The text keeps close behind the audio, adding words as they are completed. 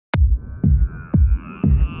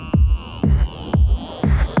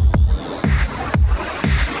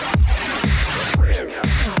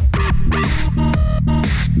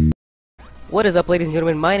What is up, ladies and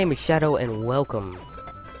gentlemen? My name is Shadow, and welcome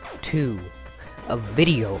to a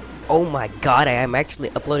video. Oh my god, I am actually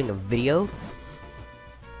uploading a video.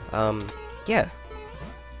 Yeah.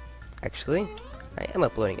 Actually, I am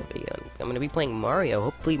uploading a video. I'm gonna be playing Mario.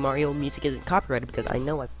 Hopefully Mario music isn't copyrighted, because I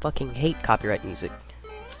know I fucking hate copyright music.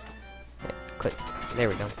 Yeah, click. There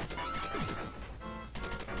we go.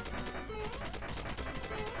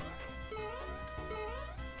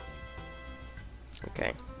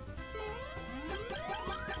 Okay.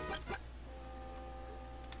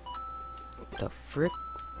 The frick?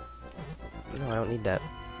 No, I don't need that.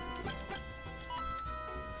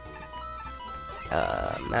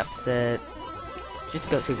 Map set. Let's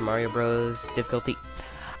just go Super Mario Bros. Difficulty.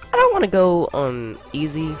 I don't want to go on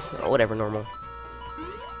easy. Or whatever, normal.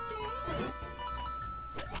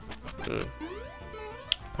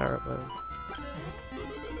 Power up mode.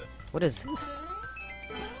 What is this?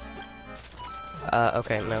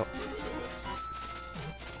 Okay, no.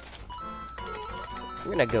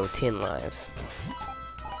 We're gonna go 10 lives.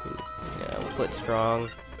 Yeah, we'll put strong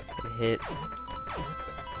and hit.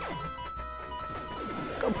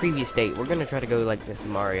 Let's go previous state. We're gonna try to go like this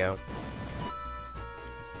Mario.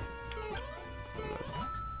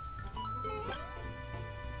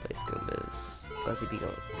 Play Scooba's Buzzy Beetle.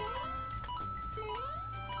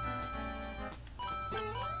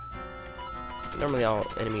 Normally all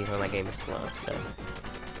enemies on that game is slow, so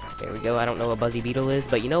there we go. I don't know what Buzzy Beetle is,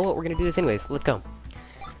 but you know what? We're gonna do this anyways. Let's go.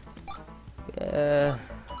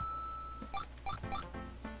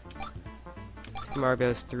 Super Mario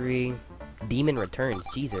Bros. 3 Demon Returns.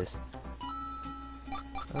 Jesus.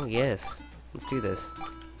 Oh yes. Let's do this.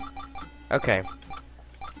 Okay.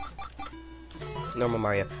 Normal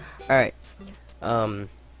Mario. Alright. The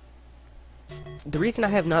reason I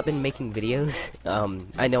have not been making videos,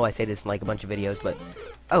 I know I say this in like a bunch of videos, but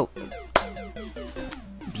oh,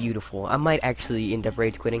 beautiful. I might actually end up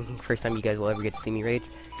rage quitting. First time you guys will ever get to see me rage.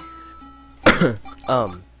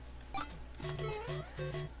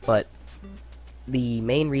 But the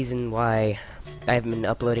main reason why I haven't been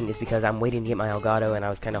uploading is because I'm waiting to get my Elgato, and I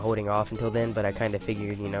was kind of holding off until then, but I kind of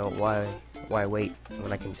figured, you know, why wait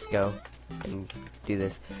when I can just go and do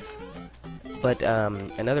this. But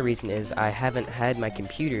another reason is I haven't had my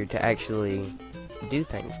computer to actually do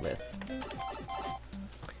things with.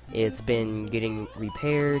 It's been getting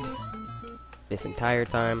repaired this entire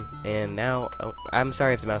time, and now I'm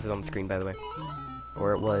sorry if the mouse is on the screen, by the way,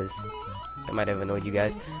 or it was. It might have annoyed you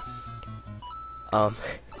guys. I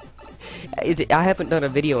haven't done a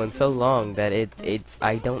video in so long that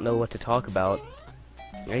I don't know what to talk about.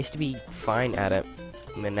 I used to be fine at it,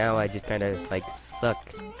 and now I just kind of like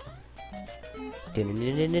suck.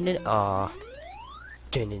 Aw.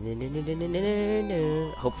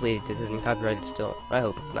 Hopefully this isn't copyrighted still. I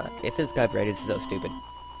hope it's not. If it's copyrighted, it's so stupid.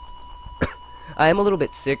 I am a little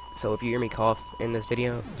bit sick, so if you hear me cough in this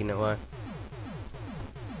video, you know why.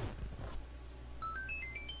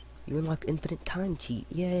 You unlocked infinite time cheat.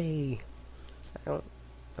 Yay.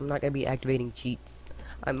 I'm not gonna be activating cheats.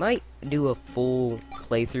 I might do a full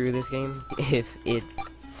playthrough of this game if it's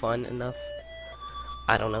fun enough.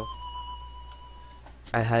 I don't know.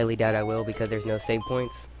 I highly doubt I will because there's no save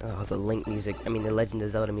points. Oh, the Link music. I mean, the Legend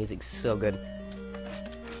of Zelda music's so good.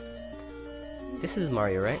 This is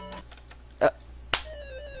Mario, right?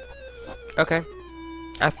 Okay.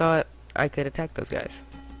 I thought I could attack those guys.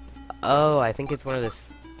 Oh, I think it's one of the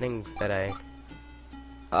things that I...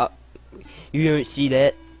 Oh, you don't see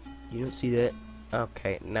that? You don't see that?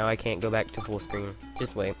 Okay, now I can't go back to full screen.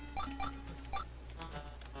 Just wait.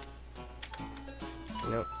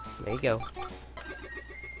 Nope, there you go.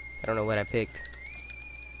 I don't know what I picked.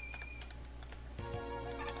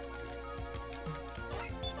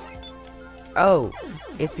 Oh,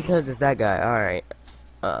 it's because it's that guy. Alright.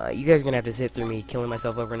 You guys are gonna have to sit through me killing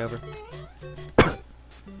myself over and over.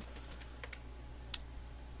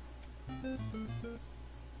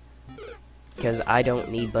 Because I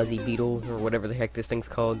don't need Buzzy Beetle, or whatever the heck this thing's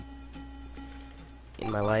called,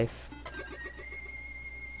 in my life.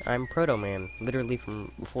 I'm Proto Man, literally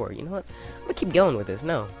from before. You know what? I'm gonna keep going with this.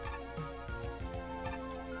 No.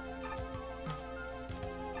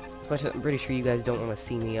 Especially, I'm pretty sure you guys don't want to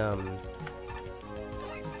see me,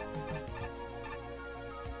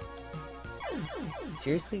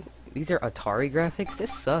 Seriously? These are Atari graphics?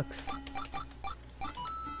 This sucks.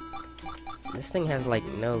 This thing has, like,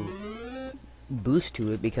 no boost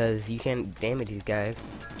to it because you can't damage these guys.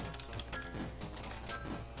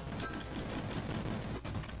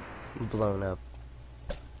 Blown up.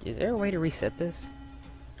 Is there a way to reset this?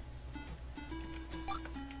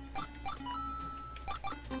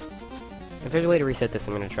 If there's a way to reset this,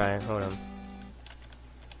 I'm gonna try it. Hold on.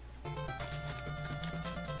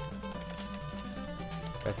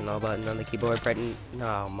 Pressing all buttons on the keyboard, pressing...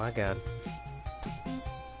 Oh my god.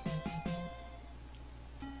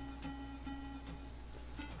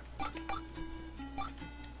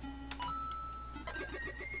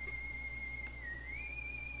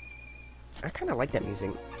 I kinda like that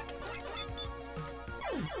music.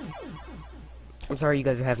 I'm sorry you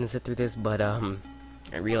guys are having to sit through this, but I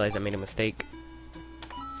realized I made a mistake.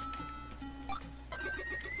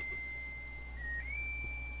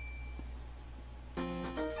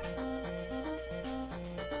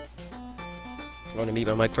 I want to mute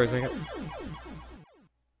my mic for a second.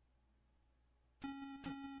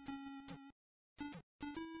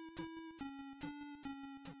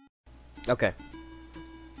 Okay.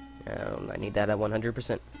 I need that at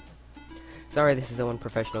 100%. Sorry, this is so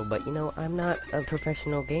unprofessional, but you know, I'm not a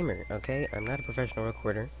professional gamer, okay? I'm not a professional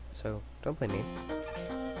recorder, so don't blame me.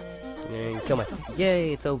 And kill myself.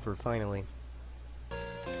 Yay, it's over, finally.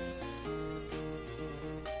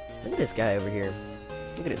 Look at this guy over here.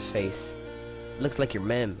 Look at his face. Looks like your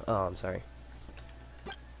mem. Oh, I'm sorry.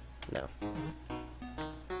 No.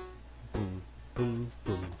 Boom, boom,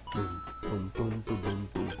 boom, boom, boom, boom, boom, boom,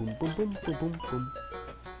 boom, boom, boom, boom, boom, boom, boom.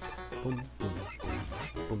 Boom, boom, boom,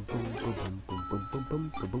 boom, boom, boom, boom, boom, boom,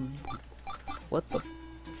 boom, boom, boom. What the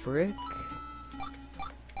frick?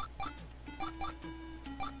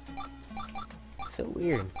 So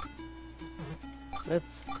weird.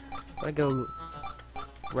 I go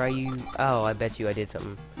Ryu. Oh, I bet you I did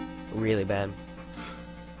something really bad.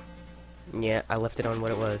 Yeah, I left it on what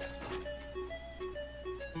it was.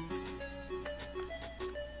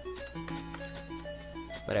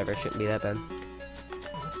 Whatever, shouldn't be that bad.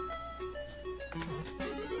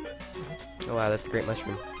 Oh wow, that's a great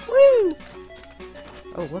mushroom. Woo!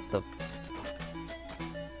 Oh, what the?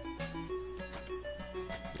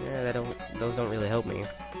 Yeah, those don't really help me.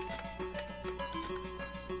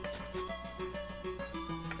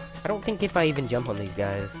 I don't think if I even jump on these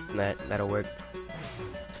guys, that'll work.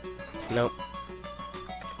 Nope.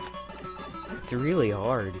 It's really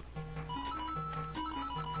hard.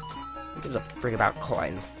 Who gives a frick about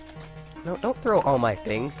coins? No, don't throw all my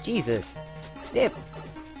things. Jesus. Snip.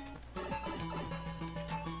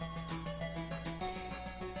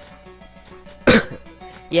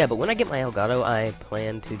 Yeah, but when I get my Elgato, I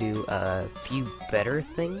plan to do a few better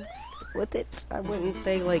things with it. I wouldn't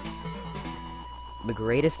say, like, the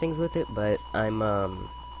greatest things with it, but I'm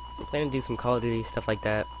planning to do some Call of Duty, stuff like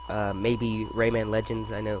that. Maybe Rayman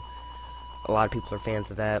Legends, I know a lot of people are fans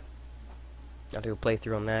of that. I'll do a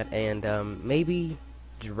playthrough on that, and maybe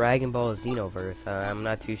Dragon Ball Xenoverse. I'm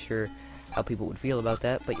not too sure how people would feel about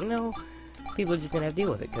that, but you know, people are just gonna have to deal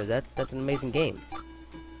with it, because that's an amazing game.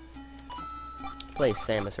 Play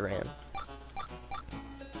Samus Aran.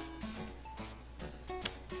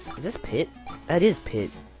 Is this Pit? That is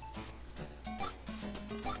Pit.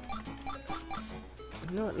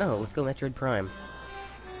 You know what? No, let's go Metroid Prime.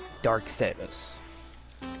 Dark Samus.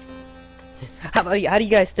 How do you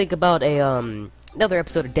guys think about a another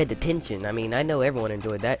episode of Dead Detention? I mean, I know everyone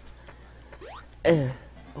enjoyed that.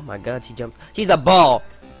 Oh my god, she jumps. She's a ball!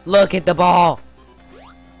 Look at the ball!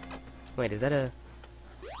 Wait, is that a...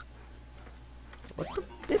 What the...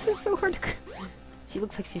 This is so hard to... She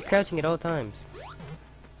looks like she's crouching at all times.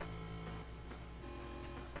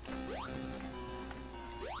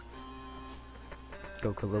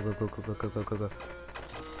 Go, go, go, go, go, go, go, go, go, go, go.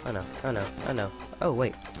 Oh no, oh no, oh no. Oh,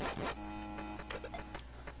 wait.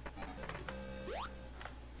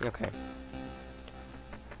 Okay.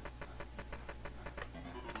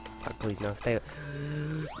 God, please, no, stay...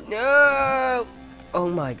 No! Oh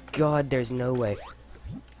my god, there's no way.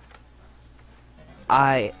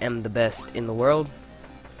 I am the best in the world.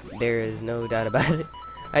 There is no doubt about it.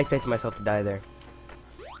 I expected myself to die there.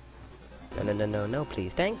 No, no, no, no, no,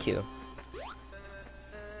 please. Thank you.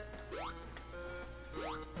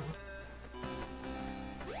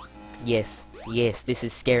 Yes, yes, this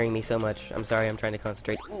is scaring me so much. I'm sorry, I'm trying to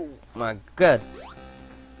concentrate. Oh my god.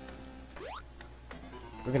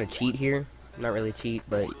 We're gonna cheat here. Not really cheat,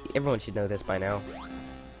 but everyone should know this by now.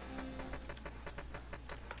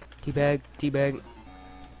 Teabag, teabag.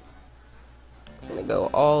 I'm gonna go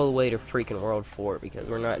all the way to freaking World 4 because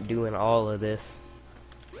we're not doing all of this.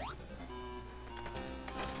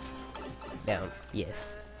 Down,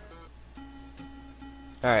 yes.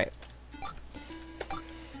 Alright.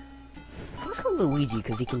 Let's go Luigi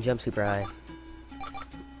because he can jump super high.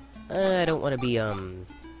 I don't want to be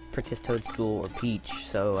Princess Toadstool or Peach,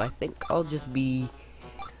 so I think I'll just be...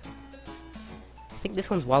 I think this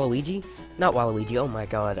one's Waluigi? Not Waluigi, oh my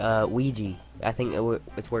god, Ouija. I think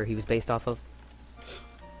it's where he was based off of.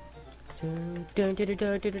 Okay,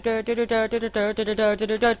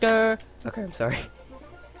 I'm sorry.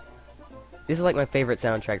 This is like my favorite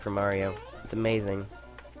soundtrack for Mario. It's amazing.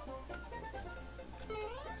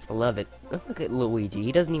 I love it. Look at Luigi.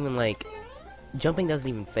 He doesn't even like... Jumping doesn't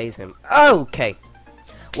even faze him. Okay.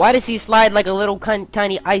 Why does he slide like a little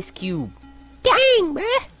tiny ice cube? Dang,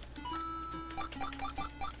 bruh!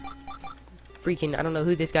 Freaking, I don't know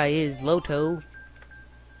who this guy is. Loto.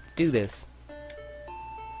 Let's do this.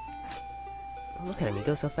 Look at him, he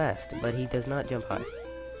goes so fast, but he does not jump high.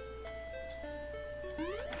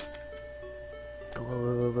 Go,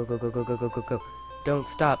 go, go, go, go, go, go, go, go, go. Don't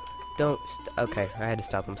stop. Don't okay, I had to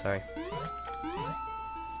stop, I'm sorry.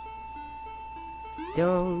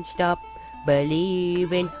 Don't stop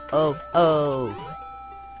believing. Oh, oh.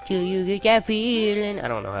 Do you get that feeling? I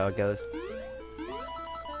don't know how it goes.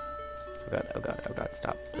 Oh god, oh god, oh god,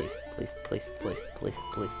 stop. Please, please, please, please, please,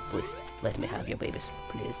 please, please. Let me have your babies.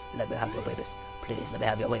 Please, let me have your babies. Please, let me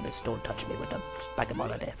have your babies. Don't touch me with the spike ball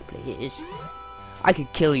of death, please. I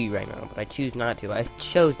could kill you right now, but I choose not to. I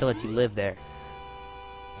chose to let you live there.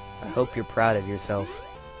 I hope you're proud of yourself.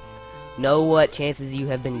 Know what chances you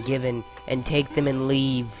have been given, and take them and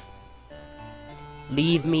leave.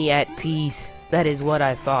 Leave me at peace. That is what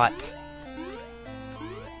I thought.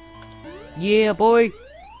 Yeah, boy.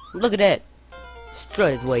 Look at that.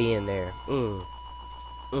 Strut his way in there.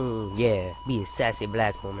 Yeah. Be a sassy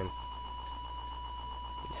black woman.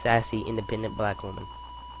 Sassy, independent black woman.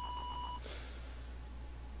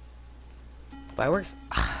 Fireworks?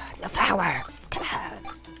 The fireworks! Come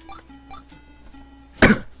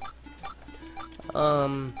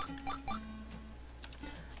on!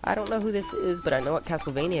 I don't know who this is, but I know what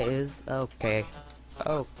Castlevania is. Okay.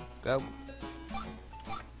 Oh, go.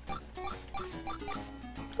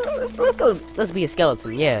 Let's go. Let's be a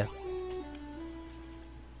skeleton. Yeah.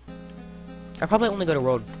 I probably only go to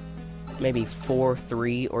world maybe 4,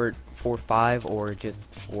 3, or 4, 5, or just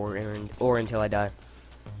 4, or until I die.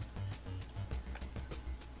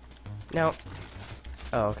 Now.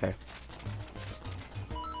 Oh, okay.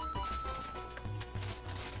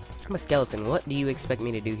 I'm a skeleton. What do you expect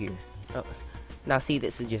me to do here? Oh. Now see,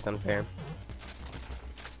 this is just unfair.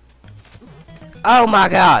 Oh my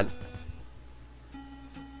god!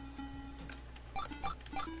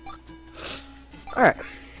 Alright.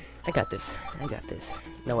 I got this. I got this.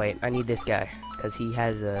 No, wait. I need this guy. Because he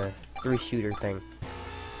has a 3-shooter thing.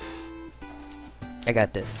 I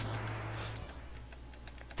got this.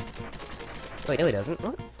 Wait, no he doesn't.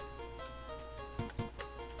 What?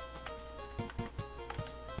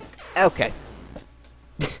 Okay.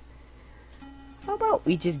 How about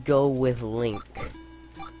we just go with Link?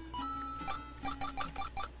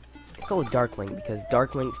 Let's go with Dark Link, because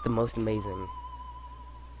Dark Link's the most amazing.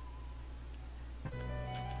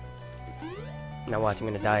 Now watch, I'm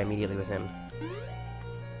gonna die immediately with him.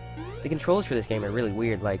 The controls for this game are really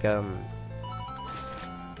weird, like,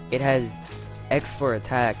 it has X for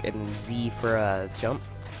attack and Z for, jump.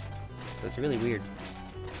 So it's really weird.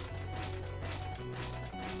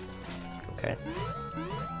 Okay.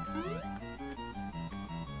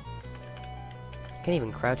 Can't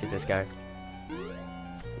even crouch as this guy.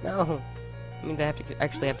 No! It means I have to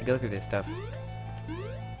actually have to go through this stuff.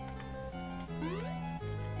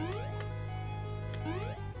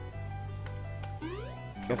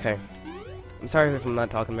 Okay. I'm sorry if I'm not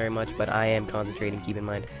talking very much, but I am concentrating, keep in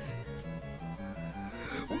mind.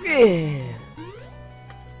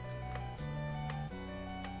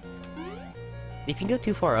 If you go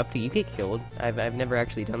too far up, you get killed. I've never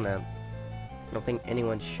actually done that. I don't think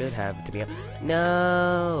anyone should have, to be honest.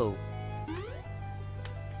 No!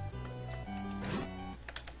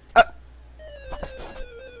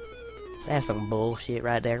 That's some bullshit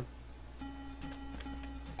right there.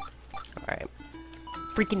 Alright.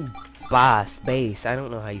 Freaking boss, base. I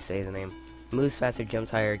don't know how you say the name. Moves faster,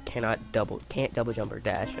 jumps higher, can't double jump or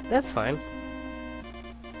dash. That's fine.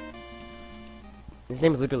 His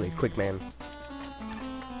name is literally Quick Man.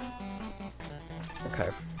 Okay.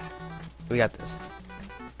 We got this.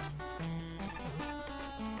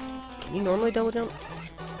 Can you normally double jump?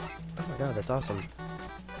 Oh my god, that's awesome.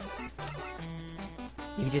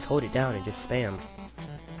 You can just hold it down and just spam.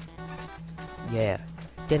 Yeah.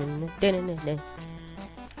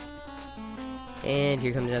 And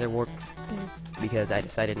here comes another warp. Because I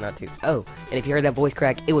decided not to. Oh, and if you heard that voice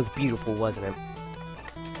crack, it was beautiful, wasn't it?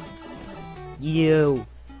 Yo!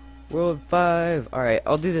 World 5! Alright,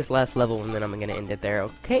 I'll do this last level and then I'm gonna end it there,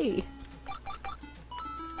 okay?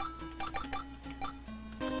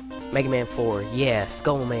 Mega Man 4, yeah,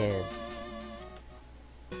 Skull Man.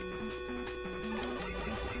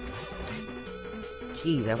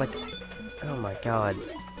 Jeez, I like... Oh my god.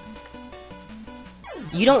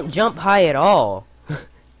 You don't jump high at all.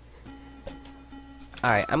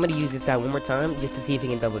 Alright, I'm gonna use this guy one more time just to see if he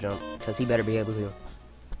can double jump. Because he better be able to.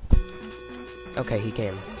 Okay, he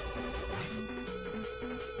can.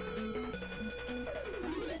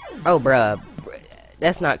 Oh, bruh.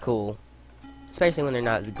 That's not cool. Especially when they're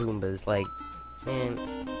not Goombas. Like, man,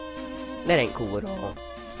 that ain't cool at all.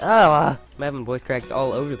 Oh, I'm having voice cracks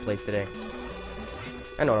all over the place today.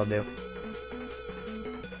 I know what I'll do.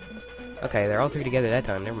 Okay, they're all three together that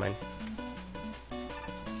time. Never mind.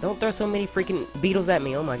 Don't throw so many freaking beetles at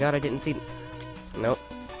me. Oh my god, I didn't see... Nope.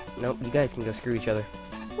 Nope, you guys can go screw each other.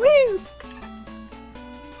 Woo!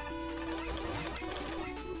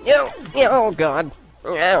 Oh god.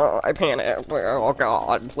 Oh, I panicked. Oh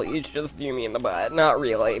god, please just do me in the butt. Not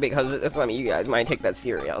really, because some of you guys might take that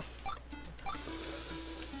serious.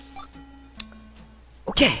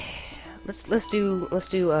 Okay. Let's do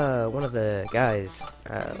one of the guys,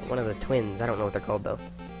 one of the twins. I don't know what they're called though.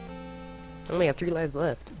 I only have 3 lives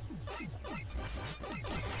left.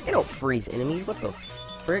 They don't freeze enemies. What the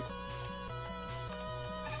frick?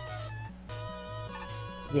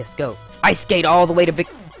 Yes, go. Ice skate all the way to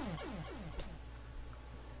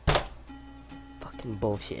Fucking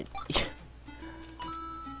bullshit. Let's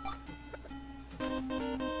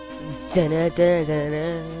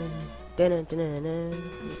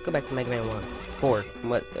go back to Mega Man 1. 4.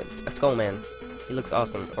 What? A Skull Man. He looks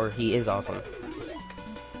awesome. Or he is awesome.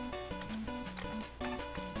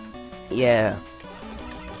 Yeah.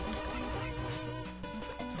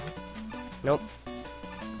 Nope.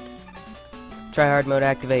 Try hard mode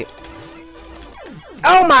activate.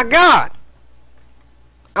 Oh my god!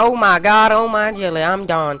 Oh my god, oh my jelly, I'm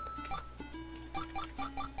done.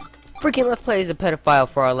 Freaking let's play as a pedophile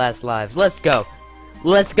for our last lives. Let's go.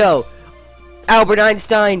 Let's go. Albert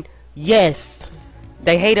Einstein, yes.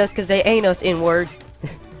 They hate us because they ain't us, N-word.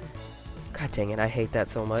 God dang it, I hate that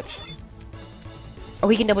so much. Oh,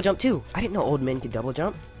 he can double jump too. I didn't know old men could double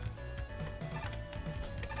jump.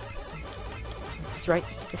 That's right.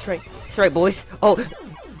 That's right. That's right, boys. Oh,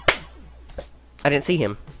 I didn't see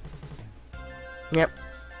him. Yep.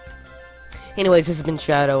 Anyways, this has been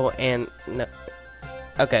Shadow, and no.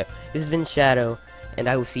 Okay, this has been Shadow, and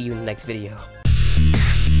I will see you in the next video.